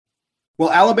Well,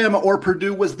 Alabama or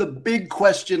Purdue was the big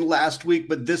question last week,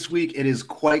 but this week it is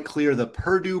quite clear the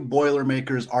Purdue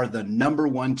Boilermakers are the number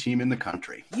one team in the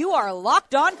country. You are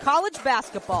Locked On College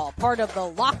Basketball, part of the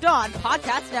Locked On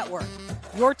Podcast Network.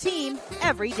 Your team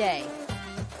every day.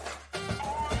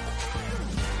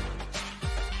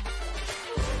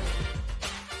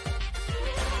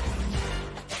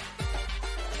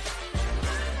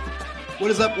 What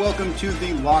is up? Welcome to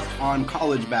the Locked On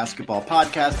College Basketball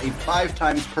Podcast, a 5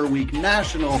 times per week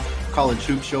national college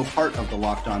hoop show, part of the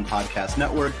Locked On Podcast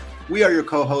Network. We are your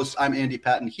co-hosts. I'm Andy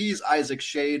Patton. He's Isaac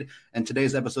Shade. And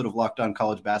today's episode of Locked On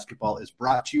College Basketball is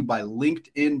brought to you by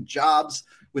LinkedIn Jobs.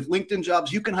 With LinkedIn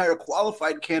Jobs, you can hire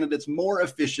qualified candidates more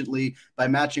efficiently by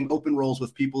matching open roles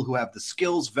with people who have the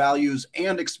skills, values,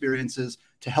 and experiences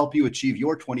to help you achieve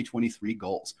your 2023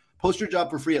 goals. Post your job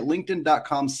for free at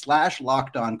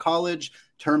linkedin.com/lockedoncollege.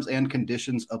 Terms and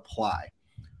conditions apply.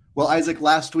 Well, Isaac,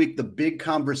 last week, the big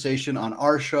conversation on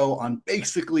our show, on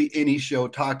basically any show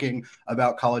talking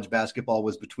about college basketball,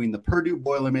 was between the Purdue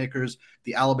Boilermakers,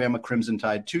 the Alabama Crimson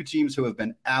Tide, two teams who have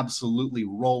been absolutely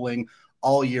rolling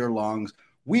all year long.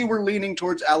 We were leaning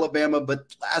towards Alabama,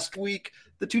 but last week,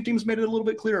 the two teams made it a little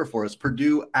bit clearer for us.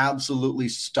 Purdue absolutely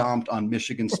stomped on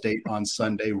Michigan State on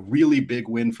Sunday. Really big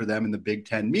win for them in the Big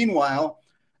Ten. Meanwhile,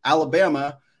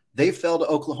 Alabama, they fell to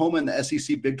Oklahoma in the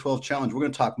SEC Big 12 Challenge. We're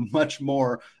going to talk much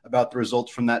more about the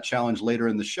results from that challenge later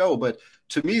in the show. But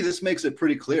to me, this makes it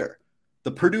pretty clear.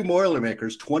 The Purdue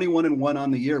Boilermakers, 21-1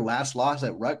 on the year, last loss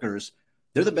at Rutgers.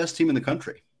 They're the best team in the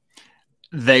country.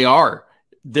 They are.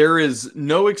 There is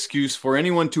no excuse for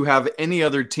anyone to have any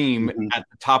other team at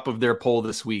the top of their poll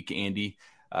this week, Andy.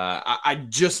 I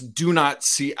just do not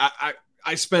see.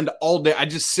 I spend all day. I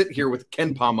just sit here with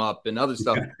Ken Palm up and other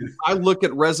stuff. I look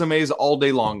at resumes all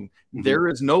day long. There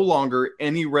is no longer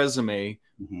any resume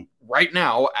right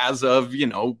now as of,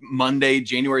 Monday,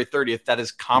 January 30th, that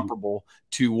is comparable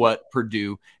to what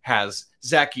Purdue has.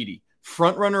 Zach Edey,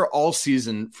 front runner all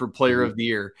season for player of the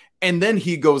year. And then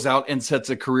he goes out and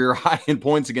sets a career high in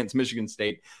points against Michigan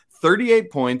State. 38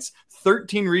 points,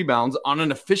 13 rebounds on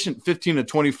an efficient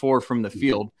 15-24 from the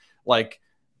field. Like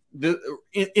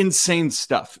insane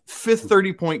stuff. Fifth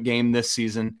 30-point game this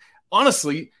season.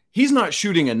 Honestly, he's not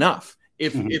shooting enough.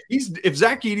 If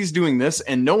Zach Edey's doing this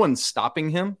and no one's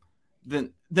stopping him,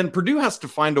 then Purdue has to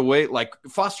find a way, like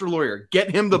Foster Loyer,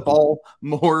 get him the ball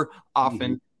more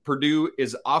often. Purdue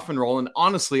is off and rolling.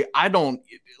 Honestly, I don't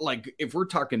like, if we're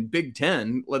talking Big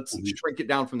Ten, let's shrink it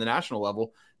down from the national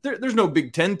level. There's no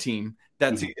Big Ten team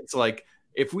that's it's like,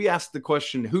 if we ask the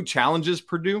question, who challenges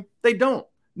Purdue? They don't.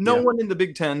 No one in the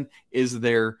Big Ten is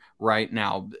there right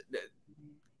now.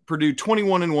 Purdue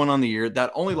 21-1 on the year.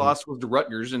 That only loss was to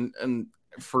Rutgers. And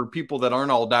for people that aren't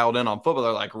all dialed in on football,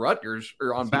 they're like, Rutgers,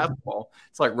 or on basketball.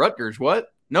 It's like, Rutgers, what?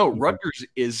 No, Rutgers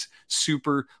is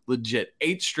super legit.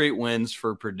 8 straight wins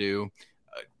for Purdue,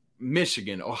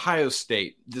 Michigan, Ohio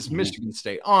State, just Michigan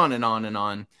State, on and on and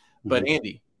on. But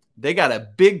Andy, they got a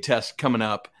big test coming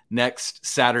up next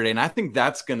Saturday, and I think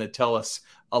that's going to tell us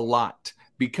a lot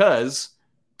because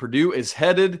Purdue is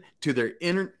headed to their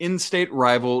in-state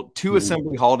rival to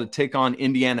Assembly Hall to take on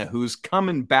Indiana, who's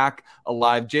coming back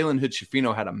alive. Jalen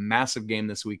Hood-Schifino had a massive game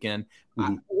this weekend.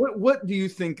 What do you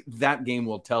think that game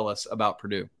will tell us about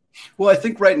Purdue? Well, I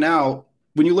think right now,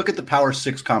 when you look at the Power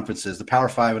 6 conferences, the Power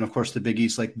 5, and of course the Big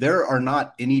East, like there are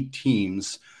not any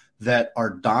teams that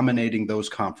are dominating those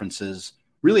conferences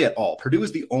really at all. Purdue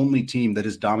is the only team that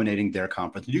is dominating their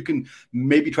conference. You can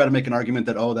maybe try to make an argument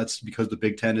that, that's because the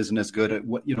Big Ten isn't as good at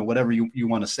whatever you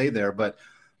want to say there. But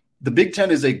the Big Ten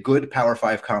is a good Power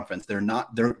 5 conference. They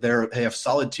have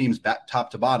solid teams back top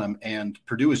to bottom, and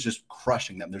Purdue is just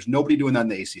crushing them. There's nobody doing that in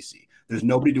the ACC. There's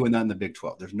nobody doing that in the Big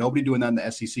 12. There's nobody doing that in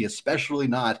the SEC, especially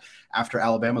not after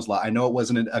Alabama's loss. I know it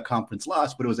wasn't a conference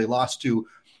loss, but it was a loss to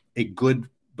a good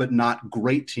but not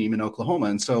great team in Oklahoma.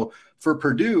 And so for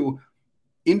Purdue,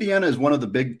 Indiana is one of the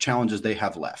big challenges they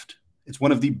have left. It's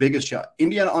one of the biggest.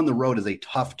 Indiana on the road is a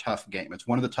tough game. It's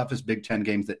one of the toughest Big Ten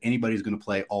games that anybody's going to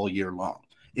play all year long.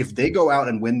 If they go out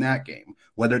and win that game,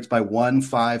 whether it's by 1,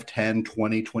 5, 10,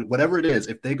 20, whatever it is,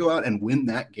 if they go out and win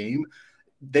that game,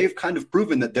 they've kind of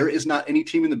proven that there is not any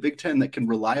team in the Big Ten that can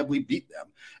reliably beat them.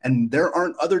 And there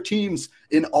aren't other teams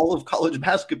in all of college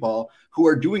basketball who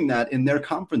are doing that in their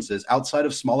conferences outside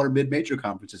of smaller mid-major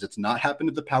conferences. It's not happened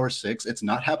at the Power 6. It's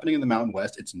not happening in the Mountain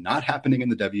West. It's not happening in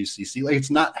the WCC. Like,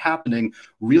 it's not happening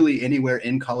really anywhere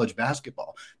in college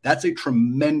basketball. That's a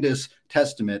tremendous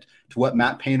testament to what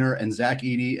Matt Painter and Zach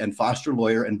Edey and Foster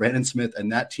Loyer and Brandon Smith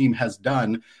and that team has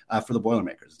done for the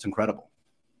Boilermakers. It's incredible.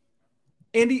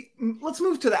 Andy, let's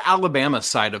move to the Alabama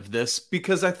side of this,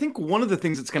 because I think one of the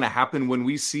things that's going to happen when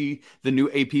we see the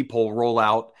new AP poll roll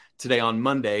out today on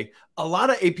Monday, a lot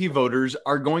of AP voters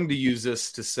are going to use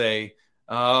this to say,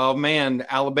 oh man,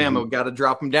 Alabama, got to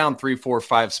drop them down 3, 4,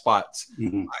 5 spots.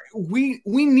 We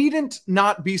needn't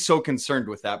not be so concerned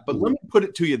with that, but let me put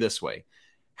it to you this way.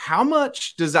 How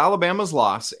much does Alabama's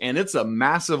loss, and it's a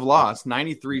massive loss,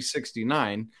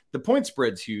 93-69, the point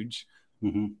spread's huge.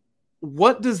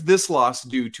 What does this loss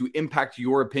do to impact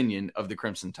your opinion of the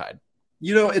Crimson Tide?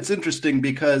 You know, it's interesting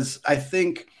because I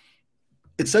think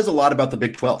it says a lot about the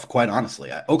Big 12, quite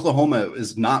honestly. Oklahoma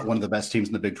is not one of the best teams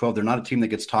in the Big 12. They're not a team that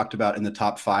gets talked about in the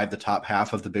top 5, the top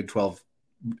half of the Big 12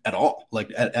 at all,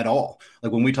 at all.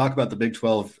 Like when we talk about the Big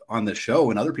 12 on the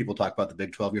show and other people talk about the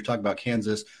Big 12, you're talking about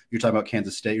Kansas, you're talking about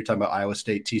Kansas State, you're talking about Iowa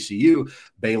State, TCU,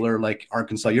 Baylor, like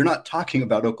Arkansas. You're not talking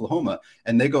about Oklahoma,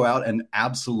 and they go out and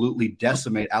absolutely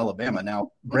decimate Alabama.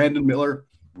 Now, Brandon Miller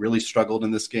really struggled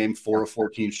in this game, 4 of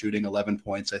 14 shooting, 11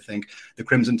 points. I think the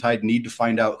Crimson Tide need to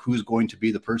find out who's going to be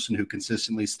the person who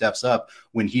consistently steps up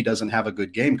when he doesn't have a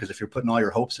good game, because if you're putting all your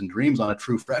hopes and dreams on a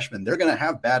true freshman, they're going to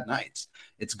have bad nights.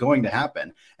 It's going to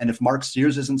happen. And if Mark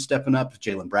Sears isn't stepping up, if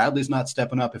Jalen Bradley's not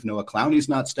stepping up, if Noah Clowney's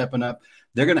not stepping up,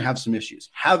 they're going to have some issues.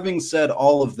 Having said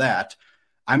all of that,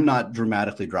 I'm not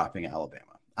dramatically dropping Alabama.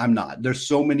 I'm not. There's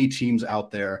so many teams out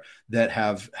there that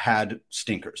have had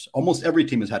stinkers. Almost every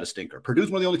team has had a stinker. Purdue's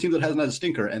one of the only teams that hasn't had a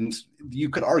stinker, and you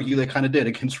could argue they kind of did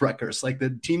against Rutgers. Like the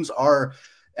teams are,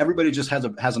 everybody just has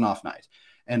an off night.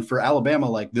 And for Alabama,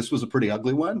 like this was a pretty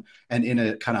ugly one. And in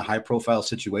a kind of high profile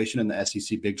situation in the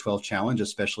SEC Big 12 Challenge,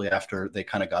 especially after they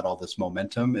kind of got all this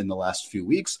momentum in the last few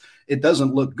weeks, it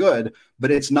doesn't look good,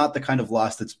 but it's not the kind of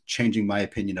loss that's changing my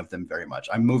opinion of them very much.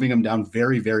 I'm moving them down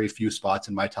very, very few spots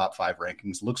in my top 5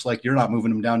 rankings. Looks like you're not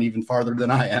moving them down even farther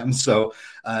than I am. So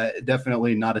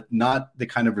definitely not the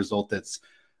kind of result that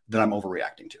I'm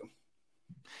overreacting to.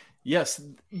 Yes,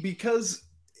 because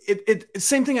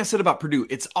same thing I said about Purdue.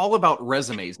 It's all about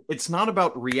resumes. It's not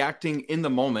about reacting in the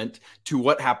moment to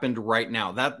what happened right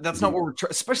now. That's not what we're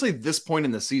especially at this point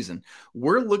in the season.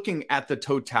 We're looking at the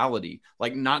totality,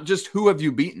 like not just who have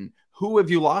you beaten, who have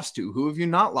you lost to, who have you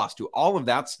not lost to, all of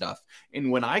that stuff.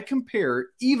 And when I compare,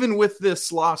 even with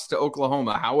this loss to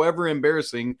Oklahoma, however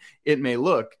embarrassing it may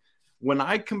look, when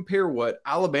I compare what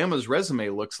Alabama's resume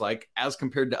looks like as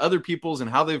compared to other people's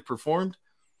and how they've performed,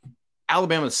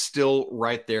 Alabama's still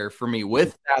right there for me.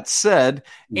 With that said,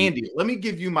 Andy, let me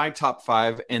give you my top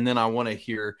 5, and then I want to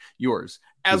hear yours.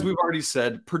 As we've already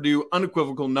said, Purdue,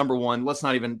 unequivocal number 1. Let's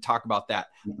not even talk about that.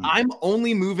 I'm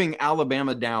only moving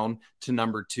Alabama down to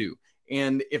number 2.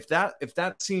 And if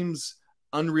that seems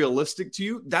unrealistic to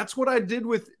you, that's what I did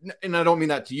with, and I don't mean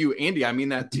that to you, Andy, I mean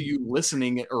that to you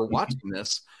listening or watching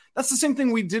this. That's the same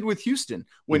thing we did with Houston.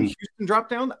 When Houston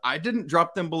dropped down, I didn't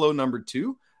drop them below number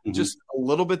 2. Just a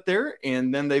little bit there,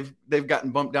 and then they've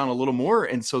gotten bumped down a little more,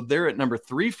 and so they're at number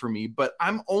 3 for me. But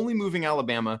I'm only moving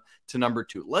Alabama to number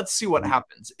 2. Let's see what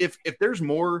happens. If there's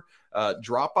more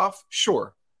drop off,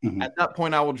 sure. At that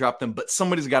point, I will drop them, but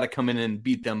somebody's got to come in and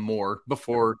beat them more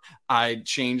before I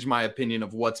change my opinion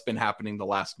of what's been happening the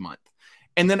last month.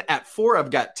 And then at 4,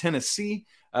 I've got Tennessee.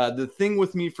 The thing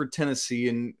with me for Tennessee,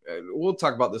 and we'll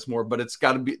talk about this more, but it's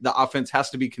got to be, the offense has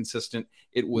to be consistent.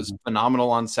 It was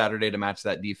phenomenal on Saturday to match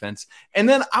that defense. And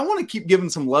then I want to keep giving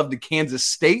some love to Kansas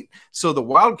State. So the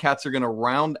Wildcats are going to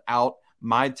round out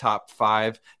my top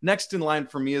 5. Next in line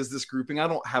for me is this grouping. I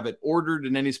don't have it ordered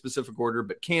in any specific order,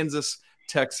 but Kansas,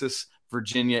 Texas,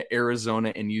 Virginia,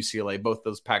 Arizona, and UCLA, both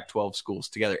those Pac-12 schools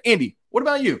together. Andy, what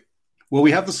about you? Well,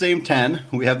 we have the same 10.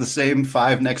 We have the same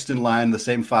 5 next in line, the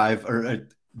same 5, or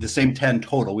the same 10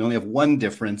 total. We only have one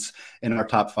difference in our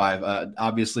top 5.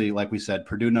 Obviously, like we said,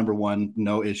 Purdue number 1,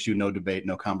 no issue, no debate,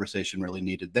 no conversation really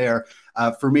needed there.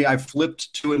 For me, I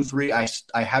flipped 2 and 3.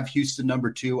 I have Houston number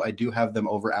 2. I do have them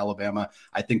over Alabama.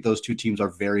 I think those two teams are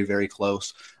very, very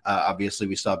close. Obviously,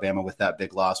 we saw Bama with that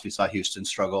big loss. We saw Houston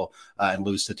struggle and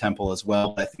lose to Temple as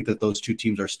well. I think that those two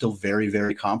teams are still very,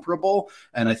 very comparable.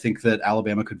 And I think that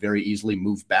Alabama could very easily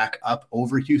move back up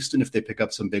over Houston if they pick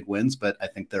up some big wins. But I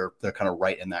think they're kind of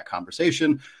right in that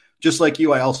conversation. Just like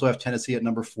you, I also have Tennessee at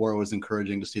number 4. It was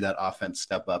encouraging to see that offense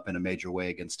step up in a major way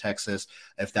against Texas.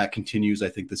 If that continues, I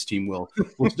think this team will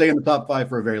stay in the top 5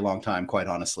 for a very long time, quite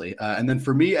honestly. And then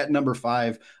for me at number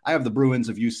 5, I have the Bruins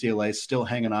of UCLA still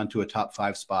hanging on to a top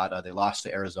 5 spot. They lost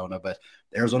to Arizona, but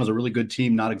Arizona's a really good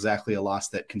team. Not exactly a loss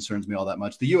that concerns me all that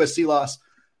much. The USC loss,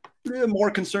 more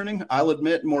concerning, I'll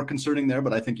admit, more concerning there,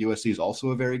 but I think USC is also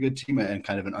a very good team and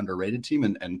kind of an underrated team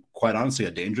and quite honestly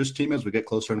a dangerous team as we get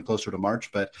closer and closer to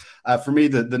March. But for me,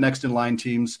 the next in line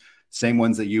teams, same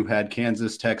ones that you had,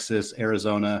 Kansas, Texas,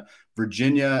 Arizona,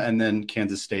 Virginia, and then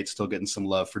Kansas State still getting some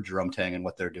love for Jerome Tang and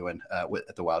what they're doing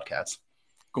at the Wildcats.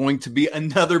 Going to be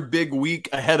another big week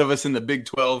ahead of us in the Big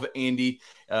 12, Andy,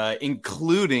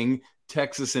 including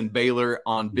Texas and Baylor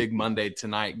on Big Monday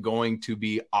tonight. Going to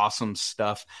be awesome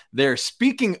stuff there.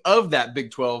 Speaking of that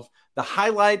Big 12, the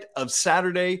highlight of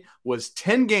Saturday was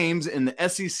 10 games in the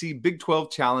SEC Big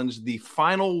 12 Challenge, the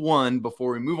final one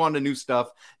before we move on to new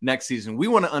stuff next season. We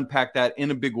want to unpack that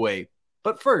in a big way.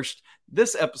 But first,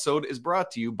 this episode is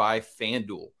brought to you by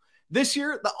FanDuel. This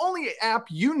year, the only app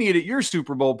you need at your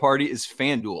Super Bowl party is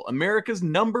FanDuel, America's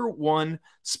 #1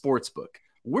 sportsbook.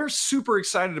 We're super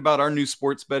excited about our new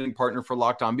sports betting partner for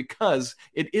Locked On because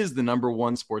it is the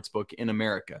 #1 sportsbook in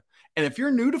America. And if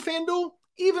you're new to FanDuel,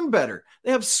 even better.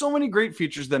 They have so many great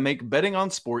features that make betting on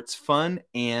sports fun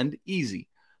and easy.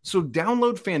 So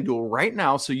download FanDuel right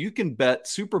now so you can bet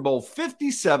Super Bowl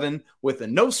 57 with a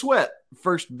no-sweat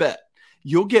first bet.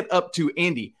 You'll get up to,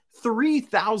 Andy,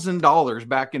 $3,000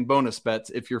 back in bonus bets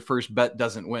if your first bet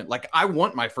doesn't win. Like, I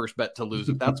want my first bet to lose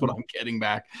if that's what I'm getting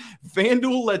back.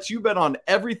 FanDuel lets you bet on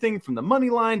everything from the money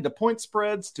line to point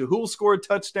spreads to who'll score a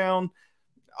touchdown,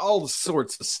 all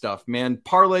sorts of stuff, man.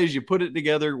 Parlays, you put it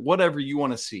together, whatever you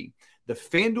want to see. The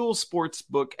FanDuel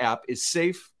Sportsbook app is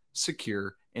safe,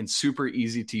 secure, and super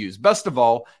easy to use. Best of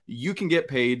all, you can get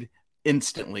paid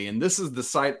instantly. And this is the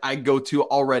site I go to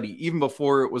already, even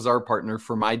before it was our partner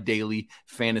for my daily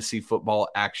fantasy football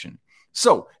action.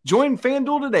 So join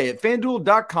FanDuel today at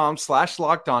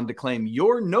FanDuel.com/lockedon to claim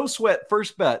your no sweat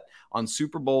first bet on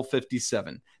Super Bowl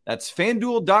 57. That's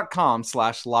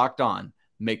FanDuel.com/lockedon.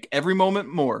 Make every moment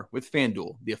more with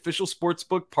FanDuel, the official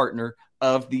sportsbook partner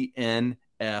of the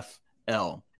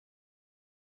NFL.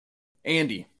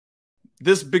 Andy,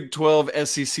 this Big 12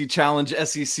 SEC Challenge,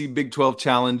 SEC Big 12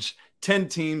 Challenge, 10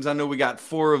 teams. I know we got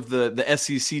 4 of the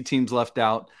SEC teams left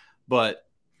out, but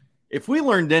if we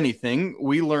learned anything,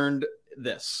 we learned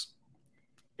this.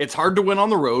 It's hard to win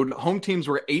on the road. Home teams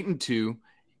were 8-2,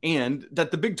 and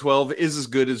that the Big 12 is as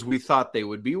good as we thought they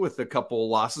would be with a couple of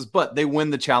losses, but they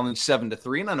win the challenge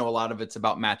 7-3, and I know a lot of it's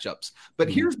about matchups. But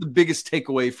here's the biggest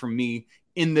takeaway from me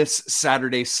in this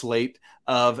Saturday slate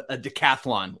of a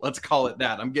decathlon. Let's call it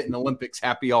that. I'm getting Olympics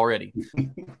happy already.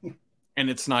 And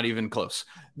it's not even close.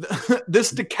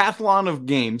 This decathlon of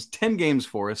games, 10 games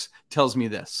for us, tells me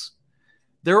this.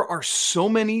 There are so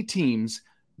many teams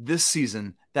this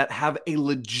season that have a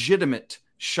legitimate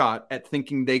shot at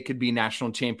thinking they could be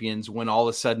national champions when all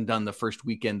is said and done the first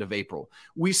weekend of April.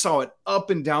 We saw it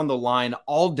up and down the line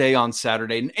all day on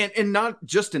Saturday, and not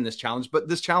just in this challenge, but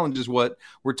this challenge is what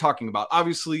we're talking about.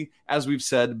 Obviously, as we've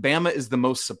said, Bama is the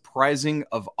most surprising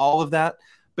of all of that.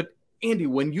 Andy,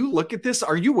 when you look at this,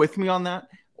 are you with me on that,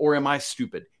 or am I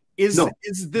stupid? Is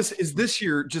this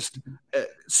year just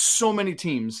so many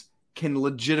teams can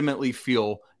legitimately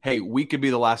feel, hey, we could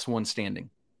be the last one standing?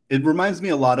 It reminds me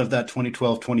a lot of that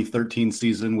 2012-2013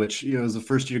 season, which was the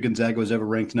first year Gonzaga was ever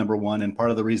ranked #1. And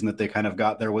part of the reason that they kind of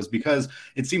got there was because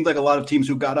it seemed like a lot of teams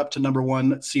who got up to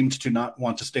 #1 seemed to not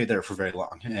want to stay there for very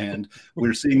long. And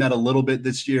we're seeing that a little bit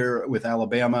this year with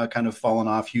Alabama kind of falling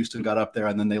off. Houston got up there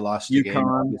and then they lost a game,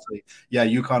 obviously. Yeah,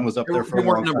 UConn was up there for a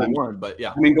long time. #1, but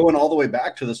yeah. I mean, going all the way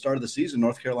back to the start of the season,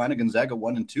 North Carolina, Gonzaga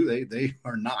 1 and 2, they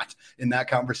are not in that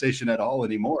conversation at all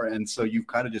anymore. And so you've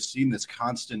kind of just seen this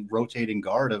constant rotating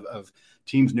guard of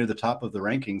teams near the top of the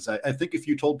rankings. I think if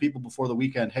you told people before the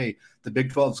weekend, hey, the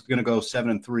Big 12 is going to go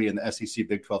 7-3 in the SEC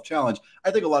Big 12 Challenge, I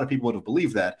think a lot of people would have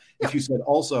believed that. Yeah. If you said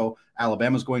also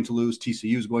Alabama's going to lose,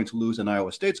 TCU is going to lose, and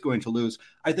Iowa State's going to lose,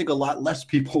 I think a lot less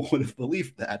people would have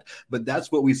believed that. But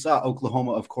that's what we saw.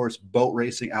 Oklahoma, of course, boat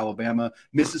racing Alabama.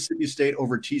 Mississippi State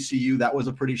over TCU, that was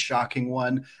a pretty shocking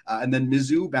one. And then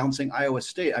Mizzou bouncing Iowa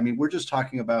State. I mean, we're just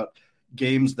talking about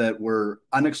games that were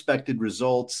unexpected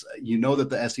results. You know that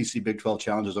the SEC Big 12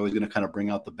 Challenge is always going to kind of bring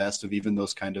out the best of even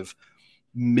those kind of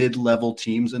mid-level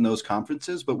teams in those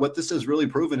conferences. But what this has really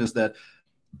proven is that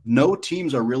no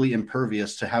teams are really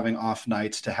impervious to having off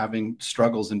nights, to having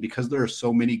struggles. And because there are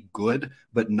so many good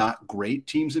but not great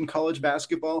teams in college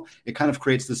basketball, it kind of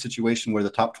creates the situation where the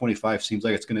top 25 seems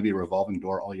like it's going to be a revolving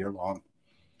door all year long.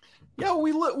 Yeah,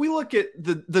 we look at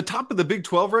the top of the Big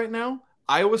 12 right now.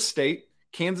 Iowa State,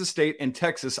 Kansas State, and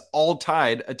Texas all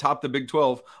tied atop the Big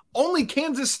 12. Only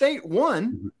Kansas State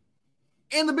won,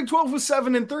 and the Big 12 was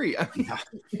 7-3. I mean,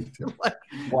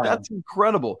 wow. That's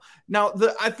incredible. Now,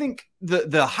 I think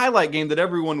the highlight game that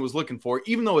everyone was looking for,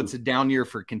 even though it's a down year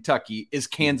for Kentucky, is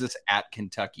Kansas at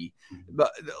Kentucky.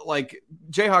 But like,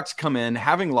 Jayhawks come in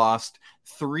having lost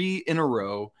 3 in a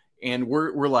row, and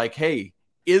we're like, hey,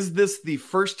 is this the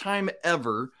first time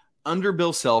ever under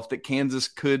Bill Self that Kansas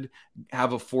could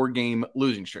have a 4-game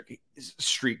losing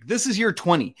streak. This is year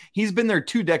 20. He's been there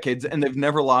 2 decades and they've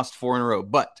never lost 4 in a row,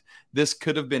 but this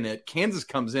could have been it. Kansas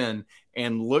comes in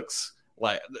and looks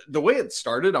like the way it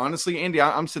started. Honestly, Andy,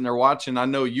 I'm sitting there watching. I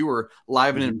know you were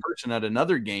live and in person at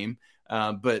another game,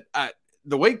 but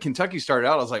the way Kentucky started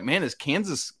out, I was like, man, is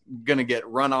Kansas going to get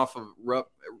run off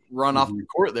the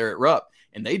court there at Rupp?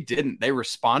 And they didn't. They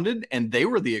responded, and they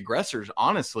were the aggressors,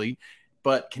 honestly.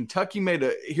 But Kentucky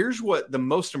here's what the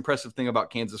most impressive thing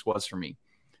about Kansas was for me.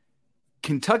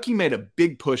 Kentucky made a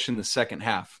big push in the second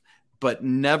half, but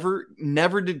never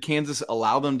did Kansas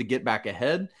allow them to get back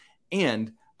ahead.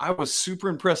 And I was super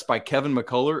impressed by Kevin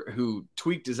McCullough, who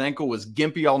tweaked his ankle, was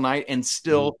gimpy all night, and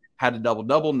still had a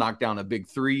double-double, knocked down a big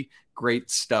 3.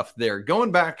 Great stuff there.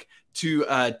 Going back to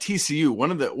TCU,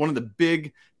 one of the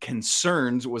big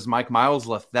concerns was Mike Miles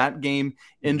left that game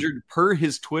injured. Per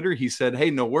his Twitter, he said,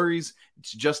 hey, no worries.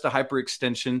 It's just a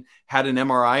hyperextension. Had an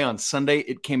MRI on Sunday.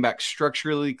 It came back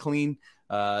structurally clean.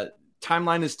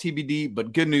 Timeline is TBD,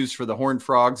 but good news for the Horned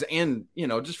Frogs. And,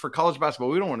 just for college basketball,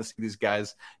 we don't want to see these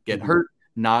guys get hurt,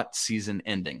 not season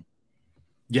ending.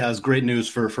 Yeah, it was great news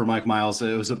for Mike Miles.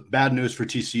 It was a bad news for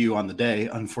TCU on the day,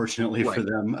 unfortunately, for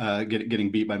them getting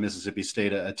beat by Mississippi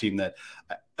State, a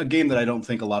game that I don't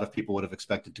think a lot of people would have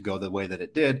expected to go the way that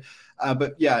it did.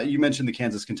 But yeah, you mentioned the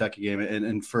Kansas-Kentucky game,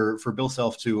 and for Bill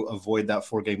Self to avoid that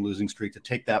 4-game losing streak, to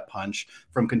take that punch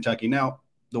from Kentucky. Now,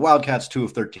 the Wildcats 2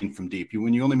 of 13 from deep.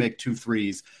 When you only make 2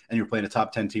 threes and you're playing a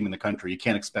top 10 team in the country, you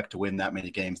can't expect to win that many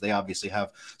games. They obviously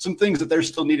have some things that they're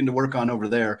still needing to work on over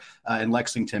there in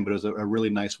Lexington, but it was a really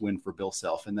nice win for Bill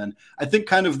Self. And then I think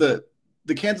kind of the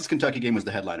Kansas-Kentucky game was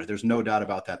the headliner. There's no doubt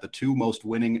about that. The two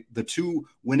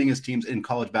winningest teams in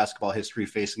college basketball history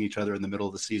facing each other in the middle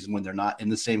of the season when they're not in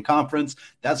the same conference.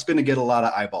 That's going to get a lot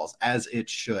of eyeballs, as it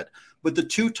should. But the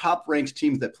 2 top-ranked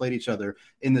teams that played each other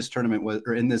in this tournament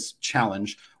in this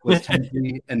challenge was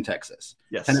Tennessee and Texas.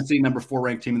 Yes. Tennessee, number 4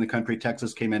 ranked team in the country.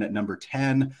 Texas came in at number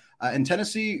 10. And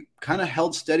Tennessee kind of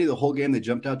held steady the whole game. They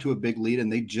jumped out to a big lead,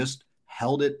 and they just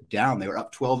held it down. They were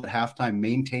up 12 at halftime,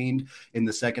 maintained in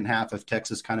the second half of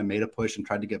Texas kind of made a push and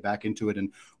tried to get back into it.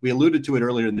 And we alluded to it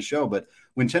earlier in the show, but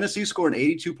when Tennessee scored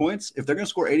 82 points, if they're going to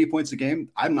score 80 points a game,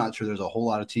 I'm not sure there's a whole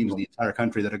lot of teams in the entire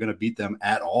country that are going to beat them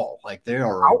at all. Like they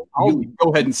are. I'll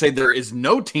go ahead and say there is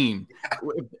no team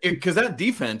because that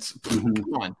defense, come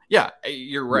on. Yeah,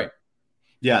 you're right.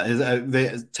 Yeah,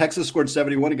 Texas scored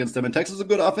 71 against them, and Texas is a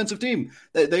good offensive team.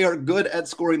 They are good at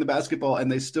scoring the basketball,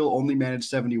 and they still only managed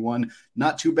 71.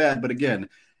 Not too bad, but again,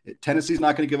 Tennessee's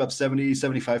not going to give up 70,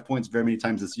 75 points very many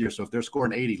times this year, so if they're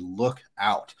scoring 80, look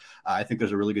out. I think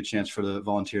there's a really good chance for the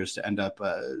Volunteers to end up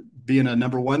being a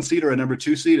number 1 seed or a number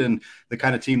 2 seed, and the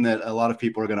kind of team that a lot of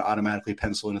people are going to automatically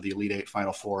pencil into the Elite Eight,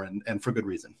 Final Four, and for good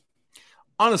reason.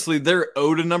 Honestly, they're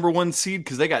owed a number 1 seed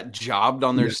because they got jobbed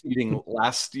on their seeding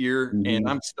last year, and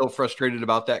I'm still frustrated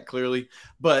about that, clearly.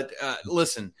 But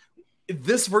listen,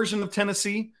 this version of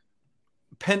Tennessee,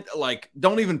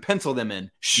 don't even pencil them in,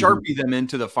 Sharpie them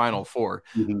into the Final Four.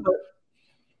 But,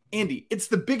 Andy, it's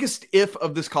the biggest if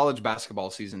of this college basketball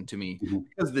season to me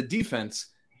because the defense,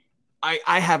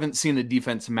 I haven't seen a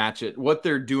defense match it. What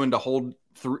they're doing to hold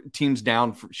teams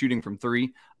down for shooting from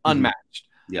 3, unmatched.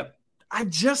 Yep. I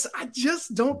just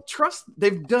don't trust.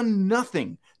 They've done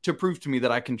nothing to prove to me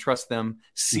that I can trust them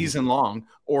season long,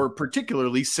 or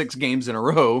particularly 6 games in a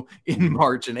row in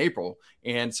March and April.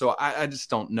 And so I just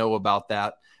don't know about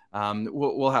that.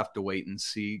 We'll have to wait and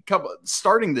see.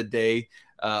 Starting the day,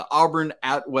 Auburn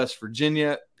at West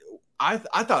Virginia. I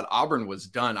thought Auburn was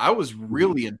done. I was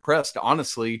really impressed,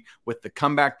 honestly, with the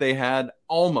comeback they had.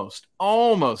 Almost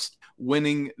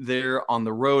winning there on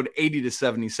the road,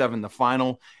 80-77, the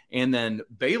final. And then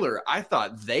Baylor, I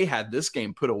thought they had this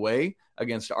game put away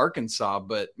against Arkansas,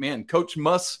 but man, Coach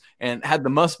Muss had the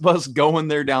Muss bus going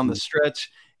there down the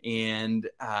stretch, and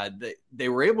they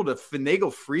were able to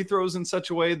finagle free throws in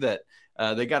such a way that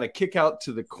they got a kick out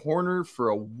to the corner for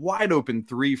a wide open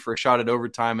 3 for a shot at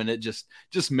overtime, and it just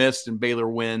missed, and Baylor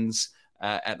wins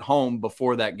at home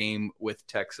before that game with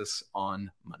Texas on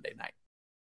Monday night.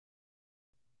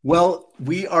 Well,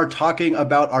 we are talking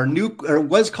about our new, or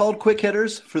was called Quick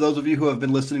Hitters. For those of you who have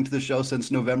been listening to the show since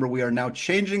November, we are now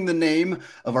changing the name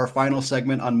of our final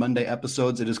segment on Monday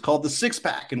episodes. It is called the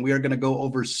 6-Pack, and we are going to go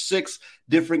over 6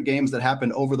 different games that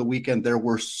happened over the weekend. There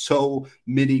were so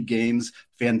many games,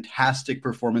 fantastic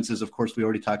performances. Of course, we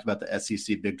already talked about the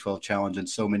SEC Big 12 Challenge and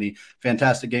so many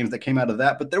fantastic games that came out of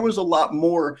that, but there was a lot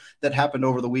more that happened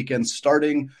over the weekend,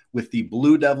 starting with the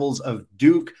Blue Devils of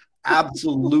Duke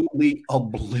absolutely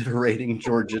obliterating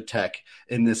Georgia Tech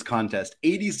in this contest.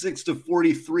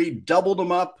 86-43, doubled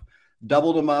them up.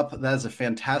 doubled them up. That is a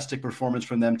fantastic performance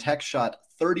from them. Tech shot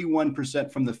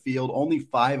 31% from the field, only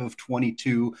 5 of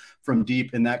 22 from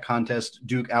deep in that contest.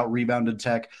 Duke out-rebounded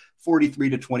Tech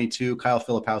 43-22. Kyle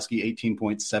Filipowski,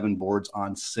 18.7 boards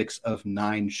on 6 of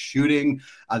 9 shooting.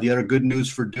 The other good news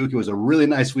for Duke, it was a really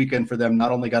nice weekend for them.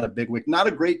 Not only got a big week, not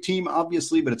a great team,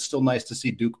 obviously, but it's still nice to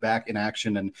see Duke back in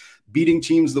action and beating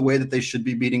teams the way that they should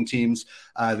be beating teams.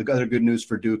 The other good news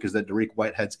for Duke is that Dariq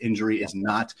Whitehead's injury is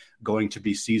not going to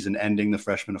be season-ending. The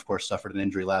freshman, of course, suffered an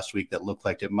injury last week that looked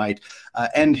like it might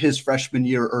end his freshman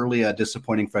year early, a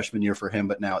disappointing freshman year for him,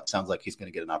 but now it sounds like he's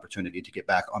going to get an opportunity to get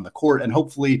back on the court and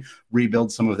hopefully rebuild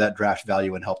some of that draft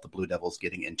value and help the Blue Devils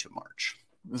getting into March.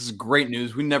 This is great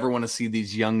news. We never want to see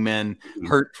these young men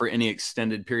hurt for any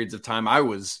extended periods of time. I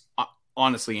was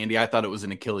honestly, Andy, I thought it was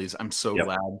an Achilles. I'm so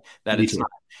glad that it's not.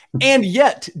 And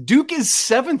yet, Duke is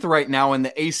 7th right now in the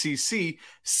ACC.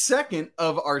 Second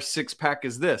of our 6-pack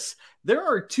is this. There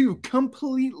are 2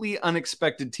 completely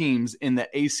unexpected teams in the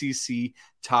ACC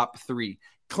top 3.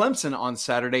 Clemson on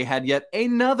Saturday had yet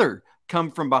another come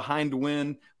from behind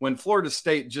win when Florida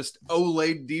State just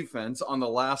olayed defense on the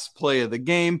last play of the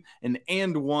game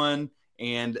and one,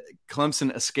 and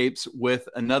Clemson escapes with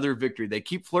another victory. They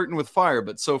keep flirting with fire,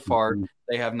 but so far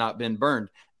they have not been burned.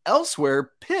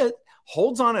 Elsewhere, Pitt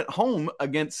holds on at home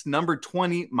against number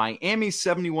 20 Miami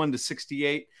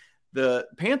 71-68. The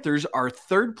Panthers are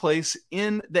 3rd place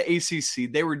in the ACC.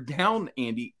 They were down,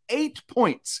 Andy, 8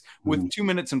 points with 2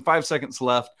 minutes and 5 seconds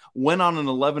left, went on an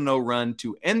 11-0 run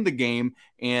to end the game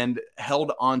and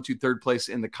held on to 3rd place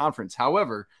in the conference.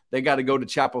 However, they got to go to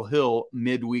Chapel Hill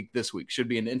midweek this week. Should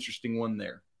be an interesting one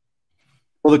there.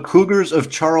 Well, the Cougars of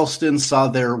Charleston saw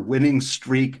their winning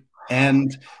streak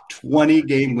and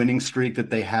 20-game winning streak that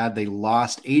they had. They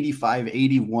lost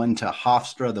 85-81 to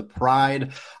Hofstra, the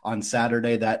Pride, on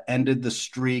Saturday. That ended the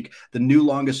streak, the new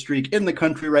longest streak in the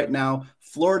country right now.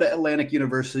 Florida Atlantic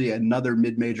University, another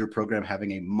mid-major program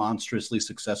having a monstrously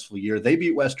successful year. They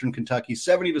beat Western Kentucky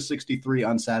 70-63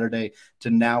 on Saturday to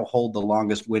now hold the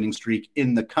longest winning streak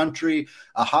in the country.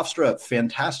 Hofstra,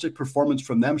 fantastic performance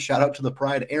from them. Shout out to the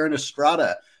Pride. Aaron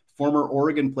Estrada, former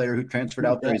Oregon player who transferred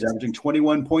out there. He's averaging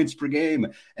 21 points per game,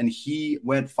 and he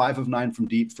went 5 of 9 from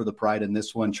deep for the Pride in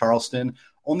this one. Charleston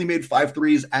only made 5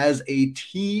 threes as a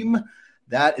team.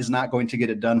 That is not going to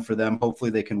get it done for them. Hopefully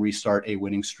they can restart a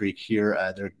winning streak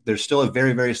here. They're still a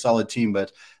very, very solid team,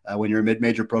 but when you're a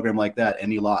mid-major program like that,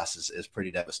 any loss is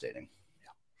pretty devastating.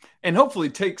 And hopefully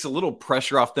takes a little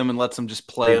pressure off them and lets them just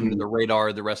play under the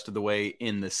radar the rest of the way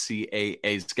in the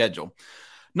CAA schedule.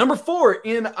 Number 4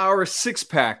 in our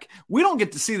 6-pack. We don't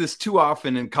get to see this too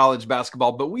often in college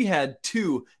basketball, but we had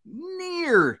 2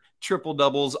 near triple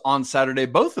doubles on Saturday,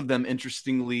 both of them,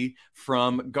 interestingly,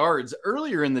 from guards.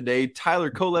 Earlier in the day,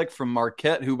 Tyler Kolek from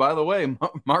Marquette, who, by the way,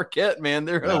 Marquette, man,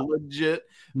 they're a legit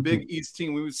Big East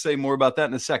team. We would say more about that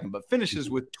in a second, but finishes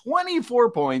with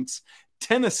 24 points,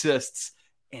 10 assists,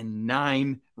 and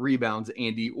 9 rebounds,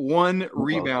 Andy. 1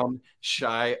 rebound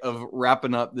shy of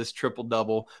wrapping up this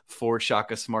triple-double for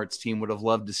Shaka Smart's team. Would have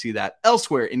loved to see that.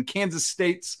 Elsewhere, in Kansas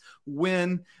State's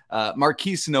win,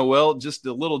 Marquise Noel, just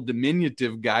a little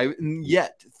diminutive guy, and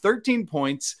yet 13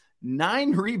 points,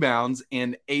 9 rebounds,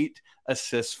 and 8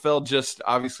 assists. Fell just,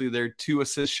 obviously, they're 2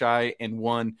 assists shy and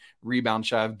 1 rebound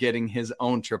shy of getting his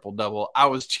own triple-double. I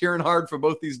was cheering hard for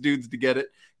both these dudes to get it,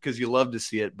 because you love to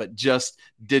see it, but just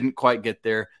didn't quite get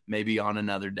there, maybe on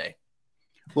another day.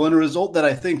 Well, in a result that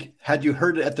I think, had you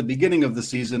heard it at the beginning of the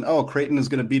season, Creighton is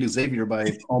going to beat Xavier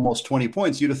by almost 20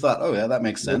 points, you'd have thought, oh, yeah, that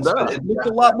makes sense. But it looked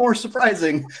a lot more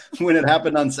surprising when it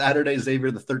happened on Saturday. Xavier,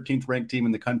 the 13th ranked team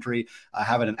in the country,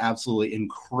 having an absolutely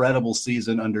incredible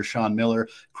season under Sean Miller.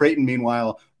 Creighton,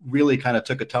 meanwhile, really kind of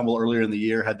took a tumble earlier in the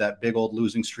year, had that big old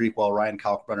losing streak while Ryan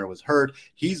Kalkbrenner was hurt.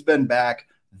 He's been back.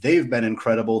 They've been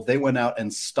incredible. They went out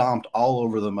and stomped all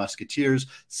over the Musketeers.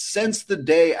 Since the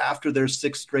day after their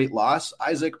 6th straight loss,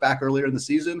 Isaac, back earlier in the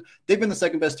season, they've been the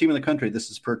 2nd best team in the country. This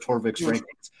is per Torvik's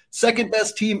rankings. 2nd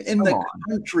best team in the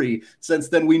country. Since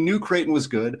then, we knew Creighton was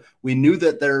good. We knew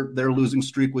that their losing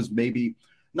streak was maybe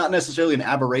not necessarily an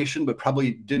aberration, but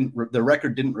probably the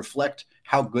record didn't reflect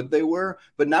how good they were.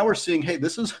 But now we're seeing, hey,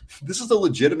 this is a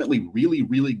legitimately really,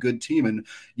 really good team. And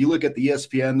you look at the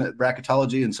ESPN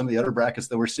bracketology and some of the other brackets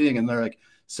that we're seeing, and they're like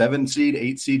 7 seed,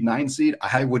 8 seed, 9 seed.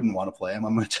 I wouldn't want to play them.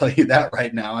 I'm going to tell you that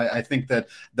right now. I think that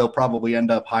they'll probably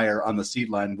end up higher on the seed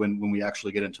line when we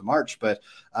actually get into March. But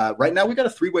right now we got a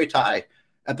 3-way tie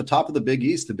at the top of the Big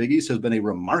East. The Big East has been a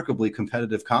remarkably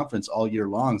competitive conference all year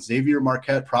long. Xavier,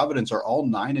 Marquette, Providence are all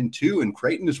 9-2, and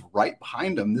Creighton is right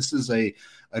behind them. This is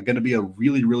going to be a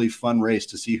really, really fun race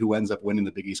to see who ends up winning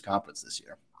the Big East Conference this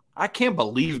year. I can't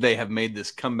believe they have made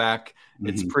this comeback.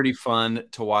 It's pretty fun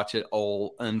to watch it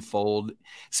all unfold.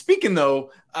 Speaking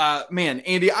though, man,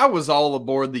 Andy, I was all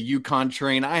aboard the UConn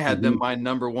train. I had them my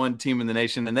number one team in the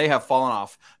nation, and they have fallen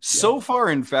off so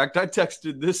far. In fact, I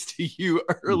texted this to you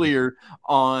earlier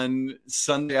on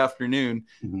Sunday afternoon.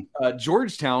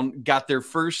 Georgetown got their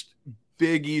first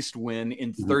Big East win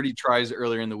in 30 tries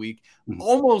earlier in the week.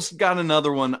 Almost got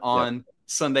another one on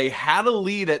Sunday, had a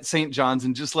lead at St. John's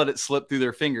and just let it slip through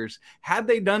their fingers. Had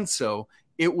they done so,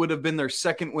 it would have been their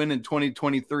second win in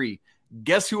 2023.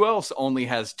 Guess who else only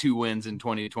has 2 wins in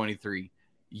 2023?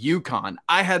 UConn.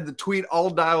 I had the tweet all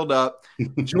dialed up.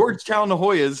 Georgetown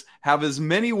Hoyas have as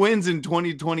many wins in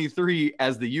 2023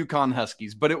 as the UConn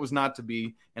Huskies, but it was not to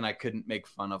be, and I couldn't make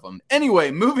fun of them.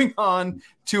 Anyway, moving on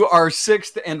to our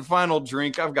 6th and final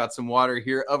drink. I've got some water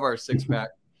here of our 6-pack.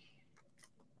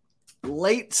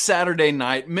 Late Saturday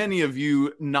night, many of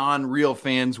you non-real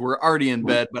fans were already in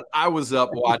bed, but I was up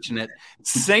watching it.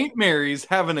 St. Mary's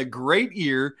having a great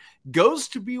year, goes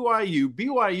to BYU.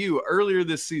 BYU earlier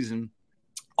this season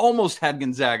almost had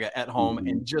Gonzaga at home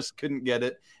and just couldn't get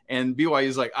it. And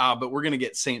BYU's like, but we're going to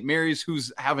get St. Mary's,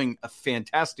 who's having a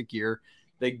fantastic year.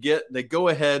 They go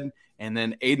ahead, and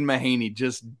then Aiden Mahaney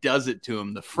just does it to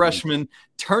him. The freshman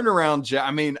turnaround.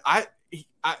 I mean,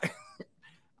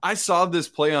 I saw this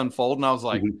play unfold, and I was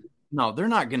like, no, they're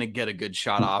not going to get a good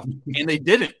shot off, and they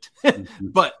didn't.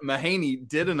 But Mahaney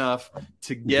did enough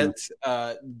to get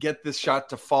this shot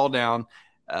to fall down.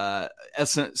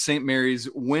 St. Mary's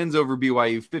wins over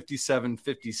BYU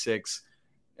 57-56.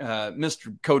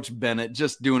 Mr. Coach Bennett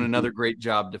just doing another great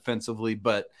job defensively.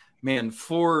 But, man,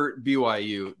 for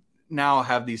BYU, now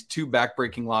have these 2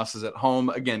 backbreaking losses at home.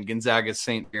 Again, Gonzaga,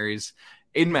 St. Mary's.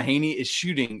 Aiden Mahaney is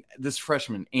shooting, this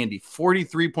freshman, Andy,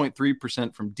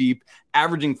 43.3% from deep,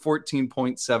 averaging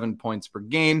 14.7 points per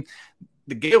game.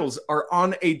 The Gales are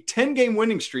on a 10-game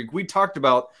winning streak. We talked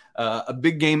about a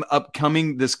big game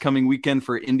upcoming this coming weekend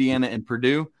for Indiana and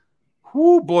Purdue.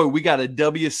 Whoo, boy, we got a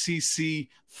WCC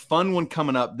fun one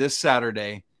coming up this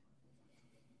Saturday.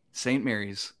 St.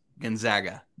 Mary's,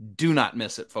 Gonzaga. Do not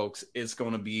miss it, folks. It's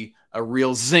going to be a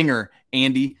real zinger.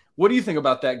 Andy, what do you think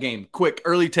about that game? Quick,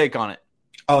 early take on it.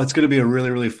 Oh, it's going to be a really,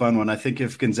 really fun one. I think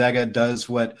if Gonzaga does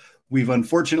what we've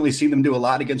unfortunately seen them do a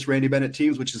lot against Randy Bennett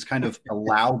teams, which is kind of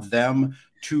allowed them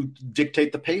to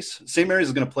dictate the pace, St. Mary's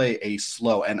is going to play a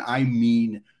slow, and I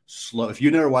mean slow. If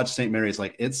you never watched St. Mary's,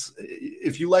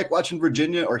 if you like watching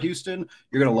Virginia or Houston,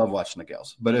 you're going to love watching the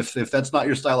Gales. But if that's not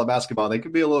your style of basketball, they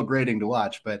could be a little grating to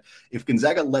watch. But if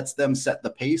Gonzaga lets them set the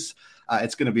pace,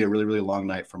 it's going to be a really, really long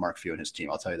night for Mark Few and his team.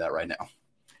 I'll tell you that right now.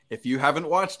 If you haven't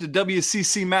watched a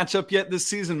WCC matchup yet this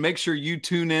season, make sure you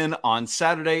tune in on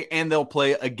Saturday, and they'll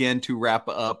play again to wrap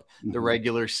up the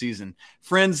regular season.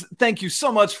 Friends, thank you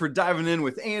so much for diving in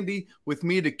with Andy, with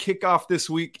me to kick off this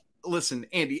week. Listen,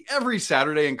 Andy, every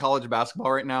Saturday in college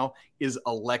basketball right now is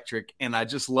electric, and I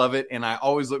just love it, and I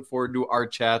always look forward to our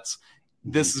chats.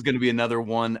 This is going to be another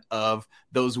one of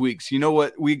those weeks. You know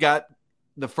what? We got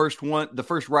the first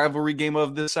rivalry game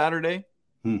of this Saturday,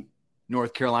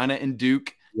 North Carolina and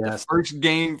Duke. Yes. The first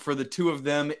game for the two of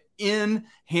them in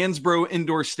Hansbrough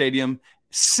Indoor Stadium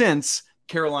since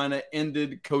Carolina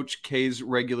ended Coach K's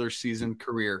regular season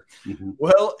career.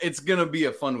 Well, it's going to be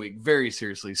a fun week, very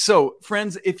seriously. So,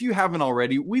 friends, if you haven't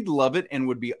already, we'd love it and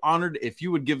would be honored if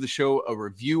you would give the show a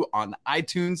review on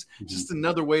iTunes. Just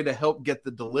another way to help get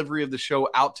the delivery of the show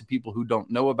out to people who don't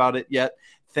know about it yet.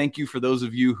 Thank you for those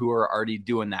of you who are already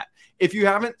doing that. If you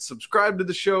haven't, subscribe to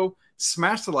the show,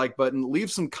 smash the like button, leave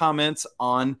some comments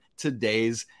on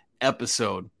today's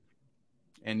episode.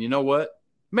 And you know what?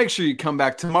 Make sure you come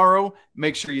back tomorrow.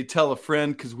 Make sure you tell a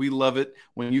friend, because we love it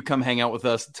when you come hang out with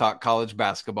us to talk college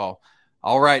basketball.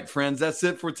 All right, friends, that's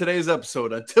it for today's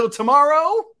episode. Until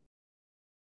tomorrow,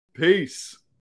 peace.